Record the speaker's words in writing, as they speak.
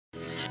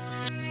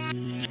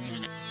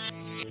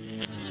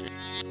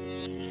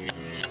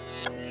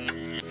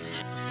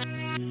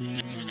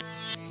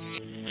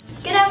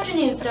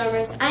afternoon,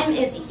 Stormers. I'm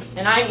Izzy.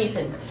 And I'm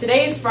Ethan.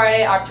 Today is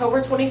Friday,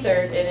 October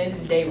 23rd, and it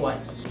is day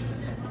 1.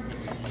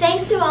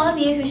 Thanks to all of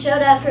you who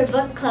showed up for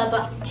book club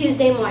on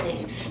Tuesday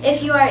morning.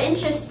 If you are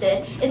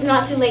interested, it's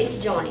not too late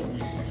to join.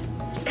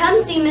 Come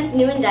see Miss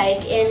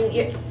Newendike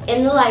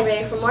in the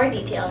library for more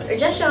details, or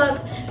just show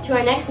up to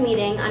our next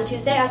meeting on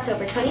Tuesday,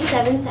 October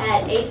 27th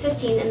at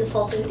 8:15 in the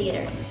Fulton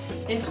Theater.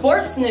 In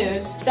sports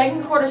news,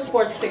 second quarter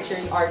sports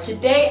pictures are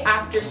today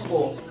after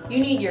school. You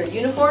need your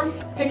uniform,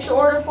 picture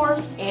order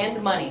form,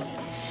 and money.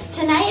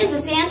 Tonight is the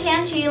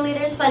Santan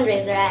Cheerleaders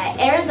fundraiser at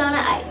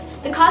Arizona Ice.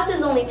 The cost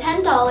is only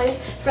 $10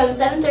 from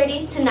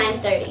 7:30 to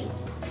 9:30.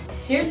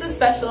 Here's a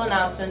special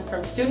announcement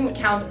from Student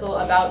Council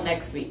about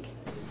next week.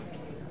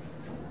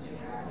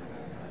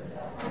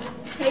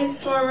 Hey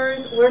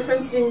Stormers, we're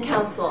from Student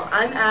Council.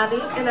 I'm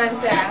Abby. And I'm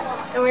Sarah.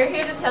 And we're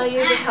here to tell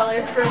you the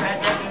colors for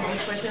Red Ribbon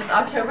Week, which is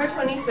October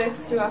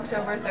 26th to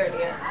October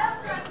 30th.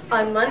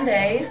 On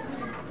Monday,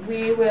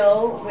 we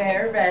will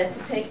wear red to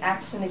take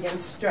action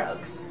against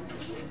drugs.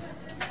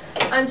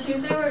 On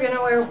Tuesday, we're going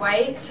to wear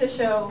white to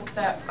show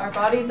that our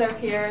bodies are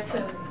here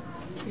to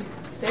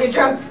stay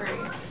drug-free.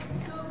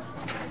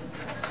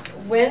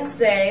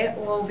 Wednesday,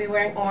 we'll be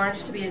wearing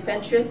orange to be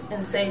adventurous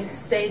and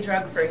stay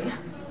drug-free.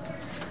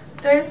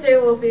 Thursday,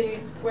 we'll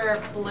wear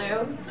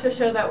blue to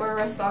show that we're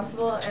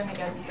responsible and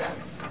against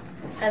drugs.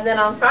 And then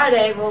on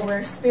Friday, we'll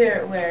wear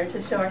spirit wear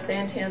to show our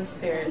Santan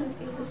spirit.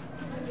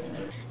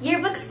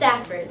 Yearbook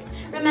staffers,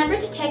 remember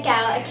to check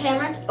out a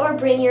camera or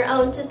bring your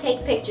own to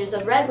take pictures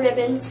of Red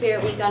Ribbon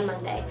Spirit Week on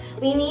Monday.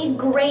 We need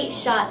great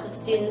shots of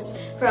students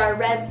for our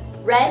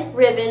Red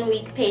Ribbon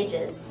Week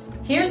pages.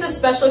 Here's a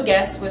special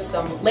guest with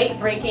some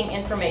late-breaking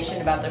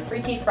information about the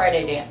Freaky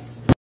Friday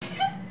dance.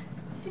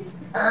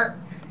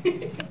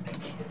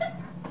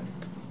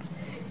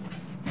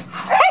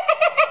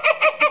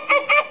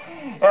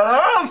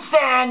 Hello,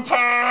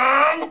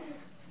 Santan!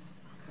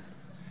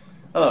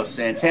 Hello,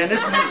 Santan.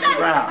 This is Mr.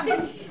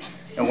 Brown.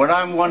 And what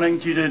I'm wanting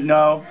you to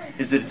know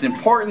is that it's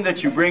important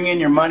that you bring in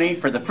your money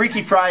for the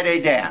Freaky Friday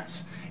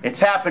dance.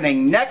 It's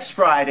happening next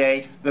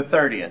Friday, the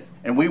 30th.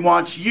 And we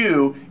want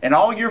you and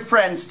all your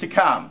friends to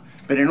come.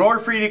 But in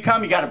order for you to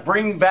come, you got to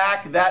bring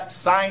back that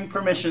signed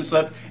permission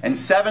slip and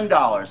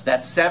 $7.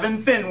 That's 7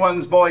 thin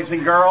ones, boys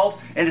and girls.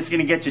 And it's going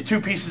to get you 2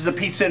 pieces of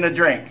pizza and a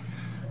drink.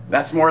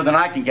 That's more than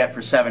I can get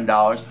for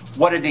 $7.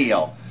 What a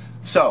deal.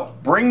 So,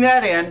 bring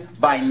that in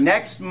by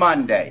next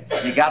Monday.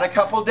 You got a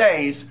couple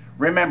days.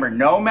 Remember,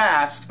 no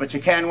masks, but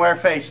you can wear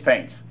face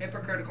paint.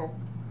 Hypocritical.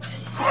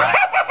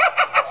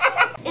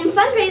 In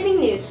fundraising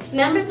news,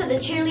 members of the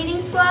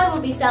cheerleading squad will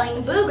be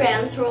selling Boo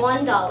Grounds for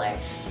 $1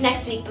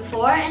 next week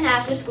before and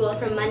after school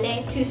from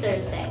Monday to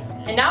Thursday.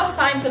 And now it's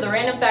time for the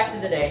random fact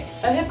of the day.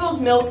 A hippo's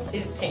milk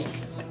is pink.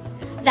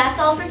 That's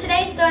all for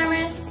today,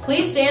 Stormers.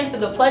 Please stand for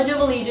the Pledge of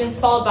Allegiance,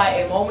 followed by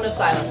a moment of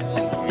silence.